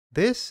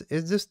This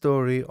is the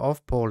story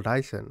of Paul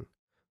Dyson,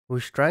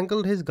 who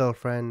strangled his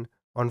girlfriend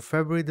on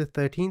February the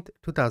 13th,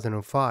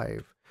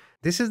 2005.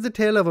 This is the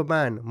tale of a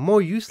man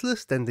more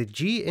useless than the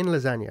G in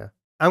lasagna.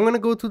 I'm going to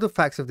go through the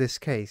facts of this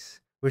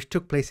case, which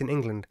took place in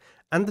England,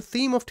 and the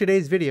theme of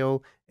today's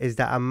video is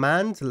that a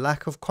man's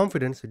lack of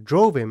confidence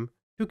drove him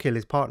to kill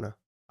his partner.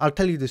 I'll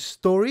tell you the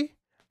story,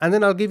 and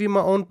then I'll give you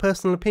my own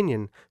personal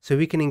opinion so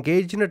we can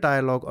engage in a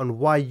dialogue on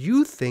why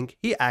you think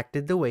he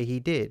acted the way he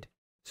did.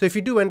 So if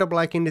you do end up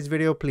liking this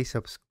video, please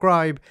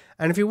subscribe,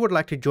 and if you would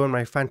like to join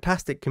my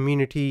fantastic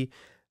community,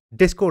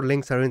 Discord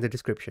links are in the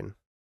description.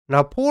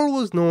 Now, Paul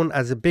was known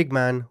as a big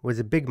man with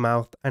a big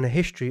mouth and a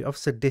history of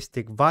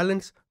sadistic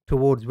violence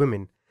towards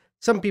women.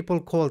 Some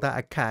people call that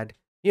a cad,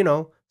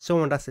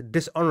 someone that's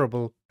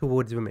dishonorable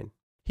towards women.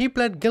 He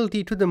pled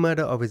guilty to the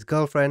murder of his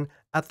girlfriend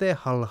at their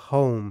Hull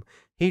home.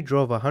 He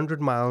drove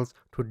 100 miles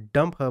to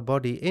dump her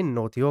body in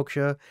North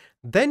Yorkshire.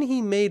 Then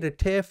he made a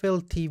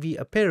tear-filled TV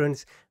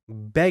appearance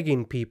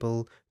begging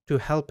people to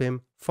help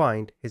him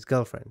find his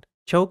girlfriend.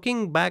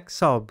 Choking back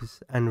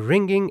sobs and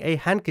wringing a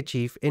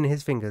handkerchief in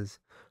his fingers,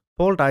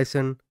 Paul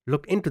Dyson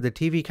looked into the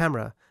TV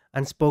camera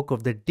and spoke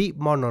of the deep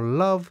modern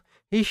love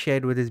he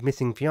shared with his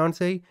missing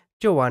fiancée,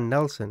 Joanne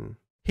Nelson.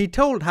 He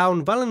told how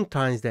on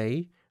Valentine's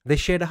Day they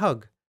shared a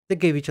hug, they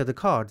gave each other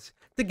cards,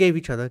 they gave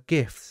each other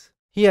gifts.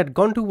 He had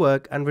gone to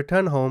work and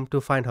returned home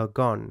to find her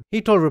gone.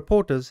 He told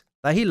reporters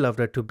that he loved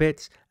her to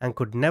bits and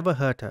could never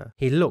hurt her.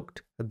 He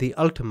looked the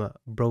ultimate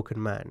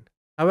broken man.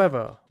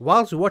 However,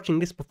 whilst watching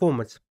this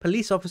performance,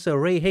 police officer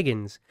Ray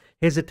Higgins,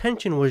 his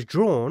attention was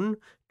drawn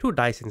to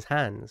Dyson's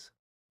hands.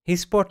 He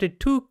spotted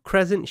two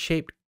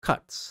crescent-shaped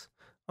cuts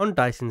on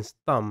Dyson's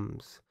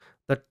thumbs.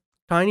 The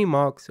tiny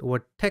marks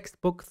were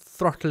textbook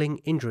throttling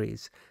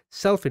injuries,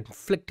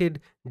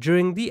 self-inflicted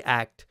during the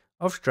act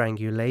of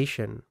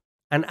strangulation.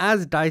 And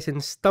as Dyson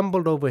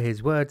stumbled over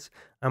his words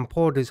and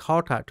poured his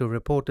heart out to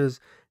reporters,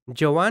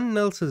 Joanne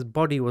Nelson's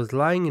body was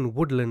lying in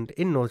woodland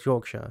in North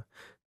Yorkshire,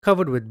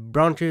 covered with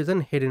branches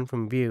and hidden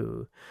from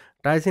view.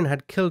 Dyson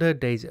had killed her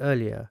days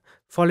earlier,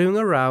 following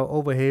a row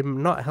over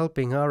him not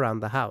helping her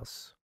around the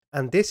house.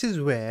 And this is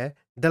where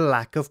the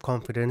lack of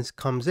confidence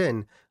comes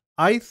in.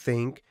 I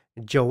think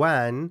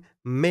Joanne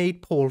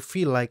made Paul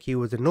feel like he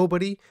was a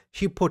nobody.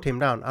 She put him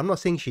down. I'm not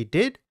saying she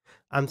did.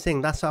 I'm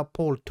saying that's how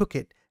Paul took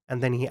it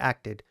and then he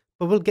acted.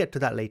 But we'll get to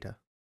that later.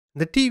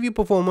 The TV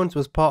performance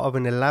was part of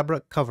an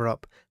elaborate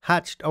cover-up,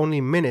 hatched only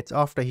minutes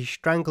after he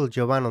strangled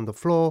Joanne on the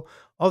floor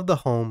of the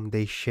home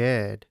they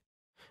shared.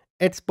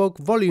 It spoke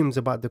volumes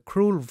about the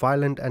cruel,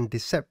 violent and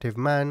deceptive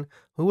man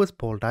who was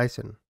Paul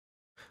Dyson.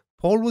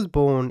 Paul was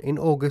born in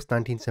August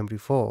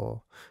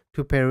 1974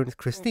 to parents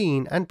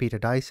Christine and Peter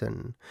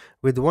Dyson,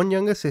 with one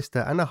younger sister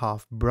and a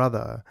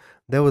half-brother.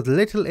 There was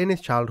little in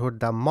his childhood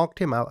that marked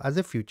him out as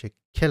a future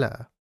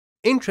killer.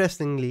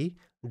 Interestingly,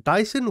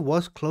 Dyson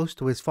was close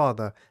to his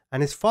father,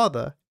 and his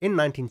father, in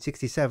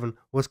 1967,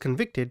 was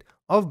convicted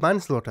of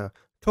manslaughter.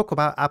 Talk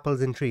about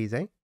apples and trees,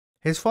 eh?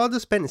 His father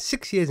spent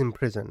 6 years in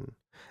prison,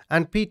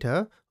 and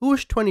Peter, who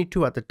was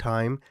 22 at the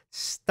time,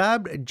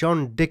 stabbed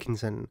John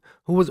Dickinson,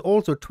 who was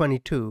also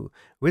 22,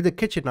 with a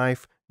kitchen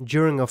knife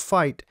during a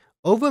fight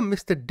over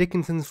Mr.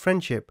 Dickinson's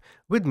friendship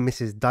with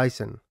Mrs.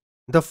 Dyson.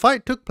 The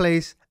fight took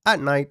place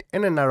at night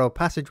in a narrow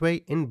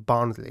passageway in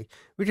Barnsley,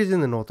 which is in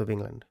the north of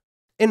England.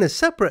 In a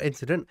separate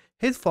incident,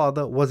 his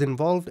father was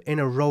involved in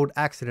a road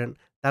accident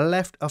that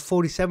left a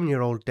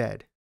 47-year-old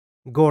dead.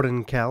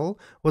 Gordon Kell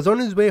was on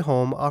his way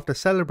home after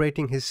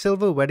celebrating his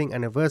silver wedding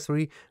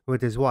anniversary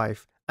with his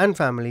wife and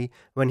family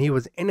when he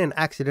was in an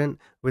accident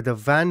with a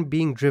van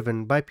being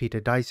driven by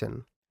Peter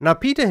Dyson. Now,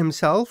 Peter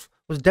himself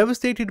was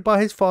devastated by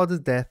his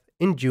father's death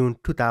in June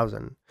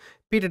 2000.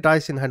 Peter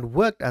Dyson had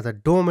worked as a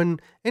doorman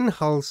in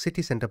Hull's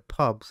city centre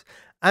pubs,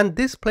 and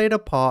this played a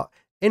part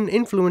in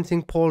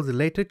influencing Paul's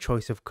later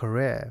choice of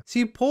career.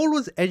 See, Paul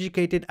was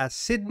educated at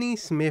Sydney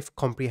Smith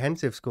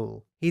Comprehensive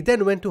School. He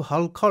then went to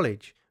Hull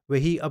College,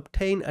 where he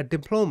obtained a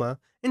diploma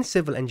in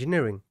civil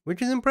engineering,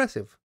 which is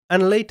impressive.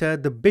 And later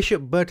the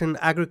Bishop Burton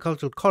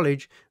Agricultural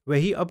College, where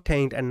he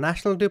obtained a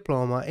national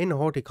diploma in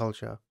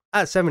horticulture.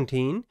 At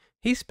 17,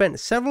 he spent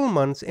several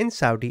months in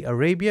Saudi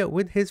Arabia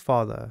with his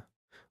father,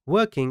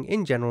 working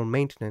in general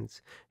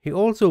maintenance. He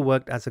also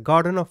worked as a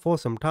gardener for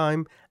some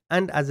time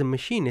and as a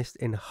machinist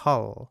in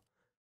Hull.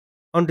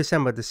 On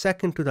December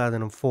 2nd,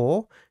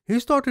 2004, he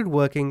started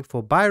working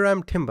for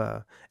Byram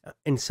Timber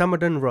in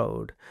Somerden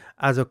Road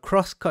as a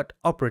cross-cut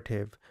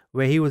operative,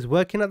 where he was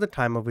working at the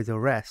time of his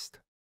arrest.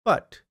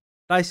 But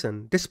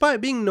Dyson,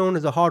 despite being known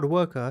as a hard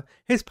worker,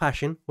 his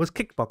passion was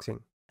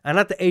kickboxing. And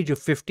at the age of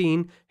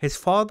 15, his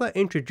father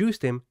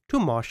introduced him to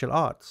martial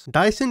arts.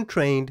 Dyson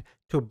trained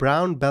to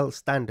brown belt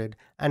standard,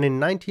 and in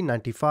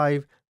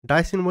 1995,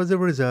 Dyson was a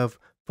reserve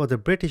for the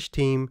British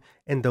team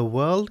in the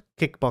World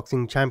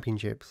Kickboxing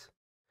Championships.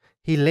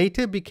 He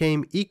later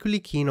became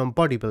equally keen on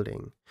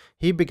bodybuilding.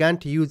 He began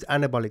to use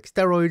anabolic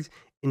steroids,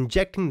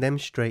 injecting them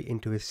straight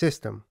into his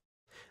system.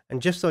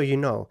 And just so you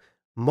know,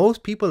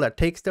 most people that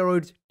take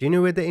steroids, do you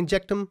know where they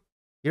inject them?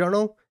 You don't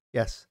know?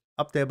 Yes,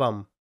 up their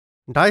bum.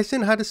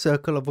 Dyson had a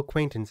circle of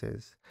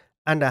acquaintances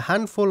and a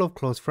handful of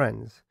close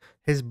friends.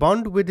 His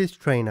bond with his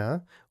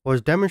trainer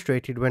was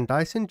demonstrated when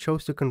Dyson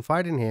chose to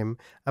confide in him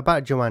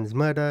about Joanne's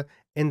murder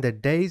in the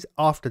days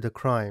after the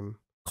crime.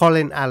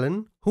 Colin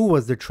Allen, who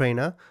was the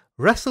trainer,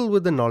 wrestled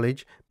with the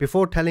knowledge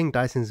before telling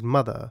Dyson's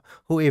mother,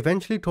 who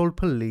eventually told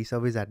police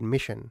of his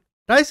admission.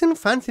 Dyson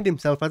fancied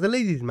himself as a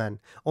ladies' man,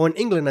 or in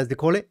England as they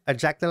call it, a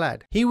Jack the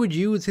Lad. He would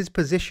use his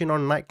position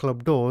on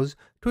nightclub doors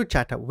to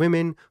chat up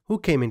women who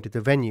came into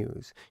the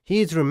venues.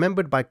 He is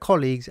remembered by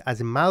colleagues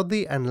as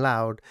mouthy and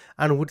loud,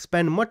 and would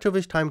spend much of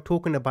his time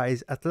talking about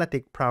his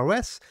athletic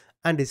prowess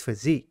and his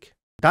physique.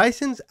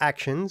 Dyson's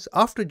actions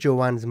after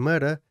Joanne's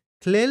murder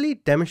clearly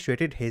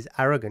demonstrated his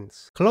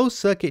arrogance.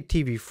 Closed-circuit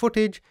TV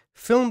footage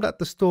filmed at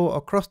the store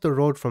across the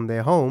road from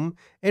their home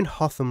in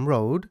Hotham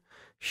Road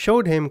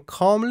showed him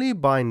calmly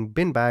buying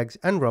bin bags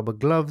and rubber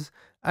gloves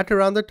at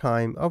around the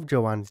time of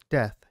Joanne's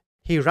death.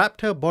 He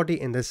wrapped her body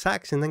in the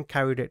sacks and then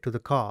carried it to the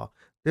car.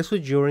 This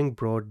was during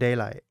broad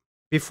daylight,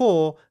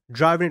 before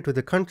driving it to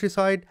the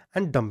countryside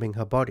and dumping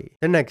her body.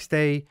 The next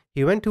day,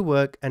 he went to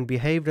work and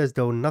behaved as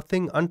though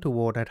nothing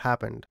untoward had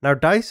happened. Now,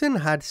 Dyson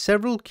had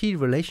several key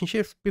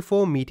relationships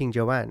before meeting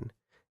Joanne.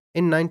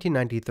 In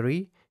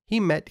 1993, he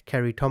met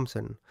Kerry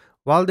Thompson,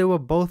 while they were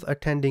both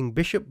attending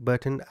Bishop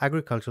Burton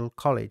Agricultural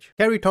College.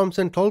 Kerry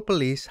Thompson told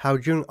police how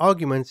during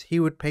arguments he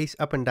would pace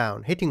up and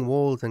down, hitting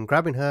walls and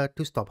grabbing her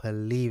to stop her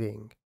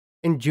leaving.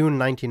 In June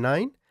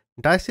 1999,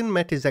 Dyson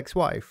met his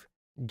ex-wife,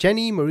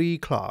 Jenny Marie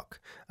Clark,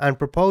 and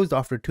proposed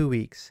after 2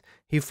 weeks.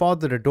 He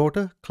fathered a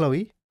daughter,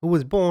 Chloe, who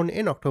was born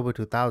in October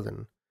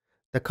 2000.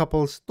 The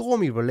couple's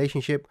stormy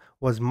relationship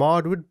was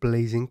marred with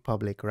blazing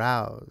public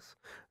rows.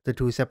 The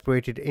two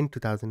separated in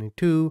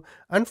 2002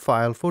 and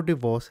filed for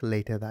divorce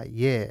later that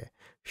year.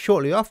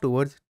 Shortly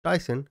afterwards,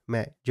 Dyson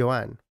met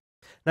Joanne.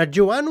 Now,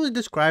 Joanne was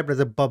described as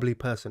a bubbly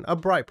person, a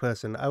bright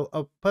person,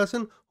 a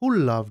person who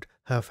loved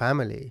her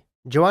family.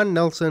 Joanne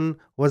Nelson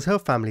was her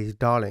family's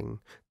darling,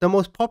 the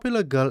most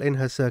popular girl in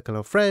her circle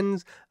of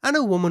friends, and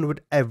a woman with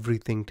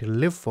everything to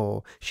live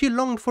for. She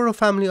longed for a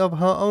family of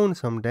her own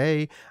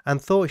someday, and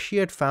thought she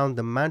had found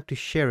the man to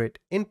share it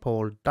in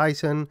Paul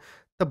Dyson,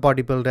 the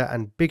bodybuilder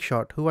and big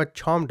shot who had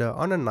charmed her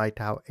on a night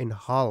out in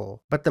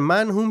Hull. But the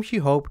man whom she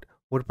hoped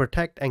would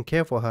protect and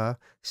care for her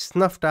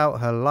snuffed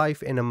out her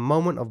life in a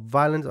moment of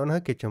violence on her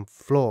kitchen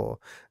floor.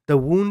 The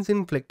wounds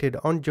inflicted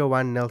on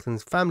Joanne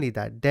Nelson's family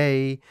that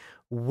day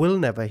will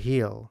never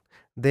heal.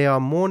 They are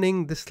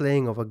mourning the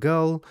slaying of a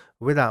girl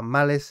without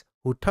malice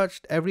who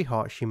touched every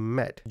heart she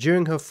met.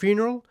 During her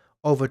funeral,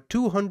 over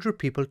 200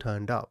 people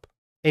turned up.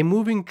 A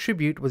moving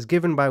tribute was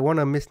given by one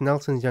of Miss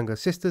Nelson's younger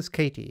sisters,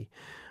 Katie,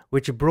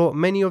 which brought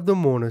many of the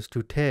mourners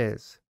to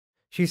tears.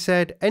 She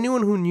said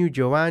anyone who knew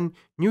Joanne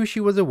knew she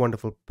was a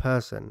wonderful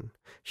person.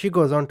 She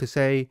goes on to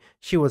say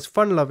she was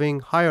fun-loving,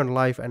 high on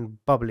life and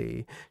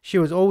bubbly. She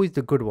was always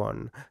the good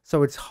one,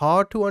 so it's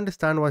hard to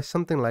understand why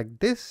something like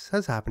this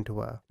has happened to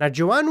her. Now,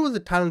 Joanne was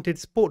a talented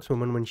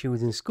sportswoman when she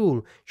was in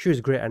school. She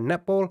was great at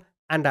netball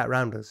and at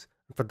rounders.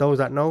 For those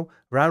that know,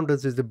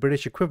 rounders is the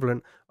British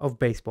equivalent of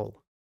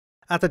baseball.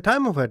 At the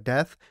time of her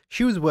death,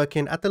 she was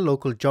working at the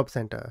local job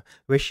centre,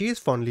 where she is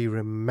fondly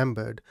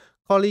remembered.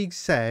 Colleagues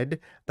said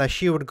that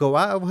she would go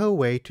out of her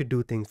way to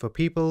do things for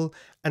people,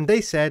 and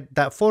they said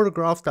that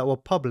photographs that were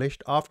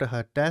published after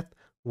her death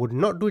would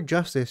not do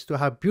justice to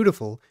how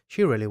beautiful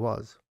she really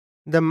was.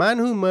 The man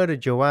who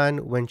murdered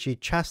Joanne when she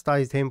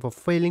chastised him for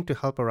failing to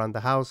help around the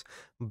house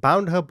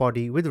bound her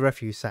body with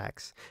refuse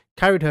sacks,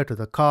 carried her to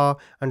the car,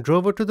 and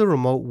drove her to the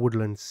remote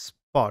woodland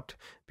spot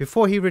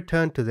before he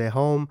returned to their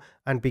home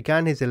and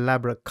began his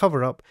elaborate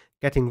cover-up,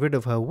 getting rid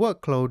of her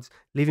work clothes,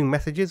 leaving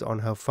messages on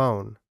her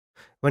phone.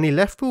 When he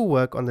left for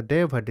work on the day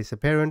of her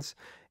disappearance,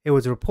 it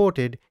was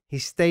reported he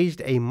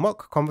staged a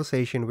mock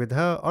conversation with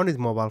her on his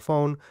mobile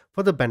phone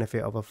for the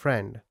benefit of a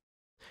friend.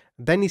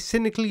 Then he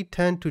cynically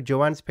turned to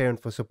Joanne's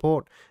parents for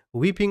support,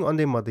 weeping on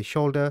their mother's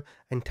shoulder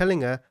and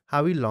telling her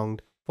how he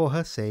longed for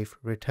her safe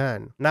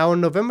return. Now, on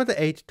November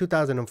 8,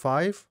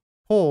 2005,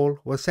 Paul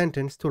was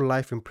sentenced to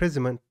life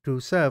imprisonment to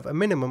serve a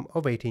minimum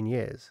of 18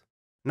 years.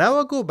 Now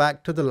I'll go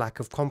back to the lack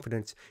of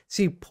confidence.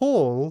 See,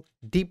 Paul,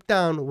 deep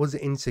down, was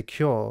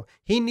insecure.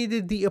 He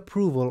needed the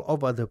approval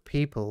of other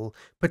people,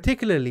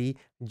 particularly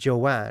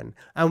Joanne.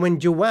 And when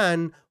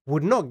Joanne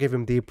would not give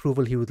him the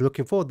approval he was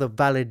looking for, the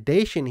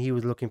validation he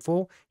was looking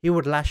for, he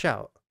would lash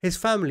out. His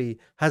family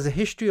has a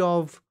history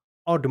of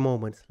odd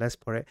moments, let's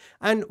put it.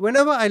 And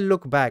whenever I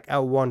look back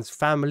at one's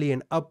family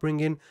and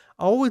upbringing,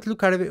 I always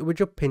look at it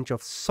with a pinch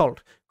of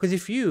salt. Because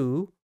if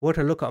you were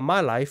to look at my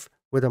life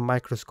with a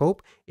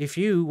microscope, if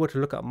you were to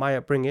look at my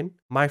upbringing,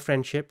 my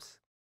friendships,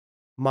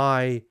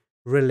 my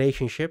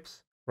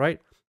relationships, right,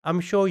 I'm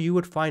sure you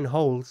would find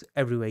holes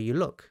everywhere you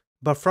look.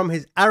 But from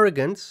his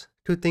arrogance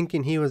to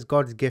thinking he was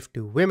God's gift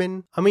to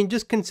women, I mean,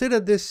 just consider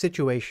this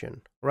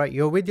situation, right?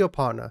 You're with your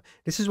partner.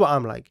 This is what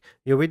I'm like.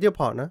 You're with your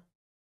partner,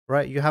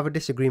 right? You have a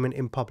disagreement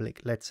in public,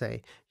 let's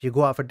say. You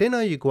go out for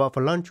dinner, you go out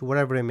for lunch,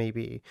 whatever it may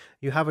be.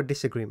 You have a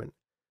disagreement.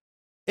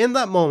 In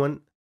that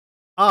moment,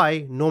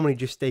 I normally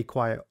just stay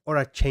quiet or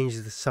I change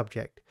the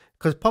subject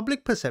Because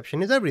public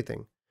perception is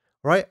everything,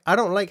 right? I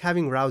don't like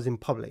having rows in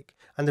public.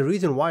 And the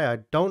reason why I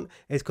don't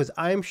is because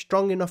I am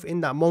strong enough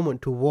in that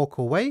moment to walk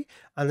away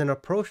and then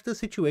approach the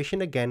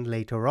situation again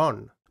later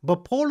on.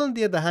 But Paul, on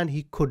the other hand,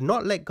 he could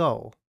not let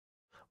go.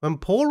 When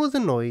Paul was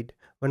annoyed,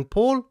 when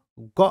Paul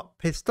got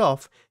pissed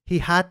off, he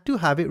had to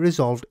have it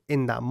resolved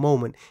in that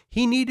moment.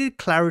 He needed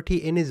clarity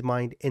in his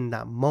mind in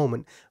that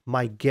moment.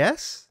 My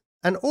guess,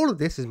 and all of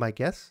this is my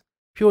guess,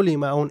 purely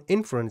my own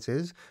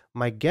inferences,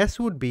 my guess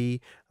would be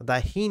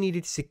that he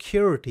needed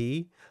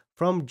security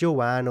from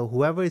Joanne or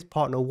whoever his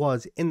partner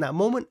was in that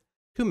moment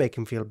to make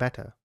him feel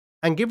better.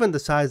 And given the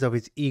size of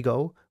his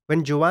ego,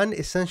 when Joanne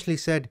essentially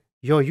said,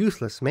 "You're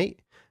useless,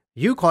 mate.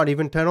 You can't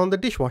even turn on the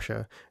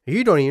dishwasher.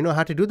 You don't even know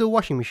how to do the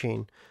washing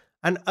machine,"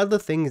 and other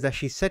things that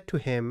she said to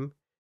him,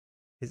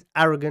 his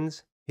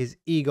arrogance, his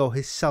ego,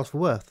 his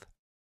self-worth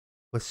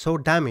was so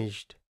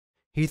damaged.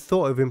 He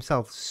thought of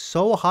himself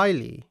so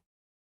highly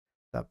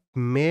that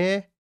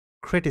mere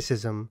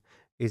criticism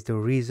is the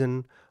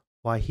reason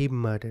why he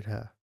murdered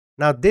her.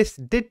 Now, this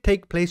did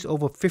take place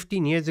over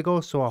 15 years ago,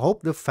 so I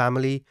hope the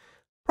family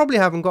probably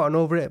haven't gotten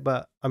over it,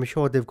 but I'm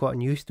sure they've gotten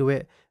used to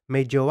it.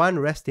 May Joanne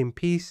rest in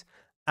peace.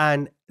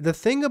 And the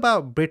thing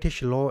about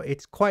British law,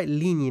 it's quite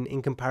lenient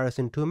in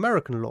comparison to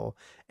American law.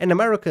 In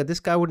America, this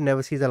guy would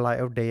never see the light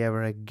of day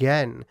ever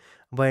again.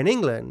 But in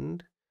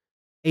England,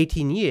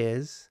 18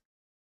 years,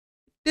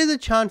 there's a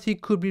chance he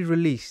could be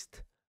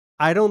released.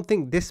 I don't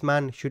think this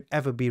man should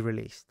ever be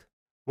released.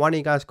 Why don't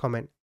you guys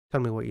comment?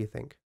 Tell me what you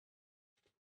think.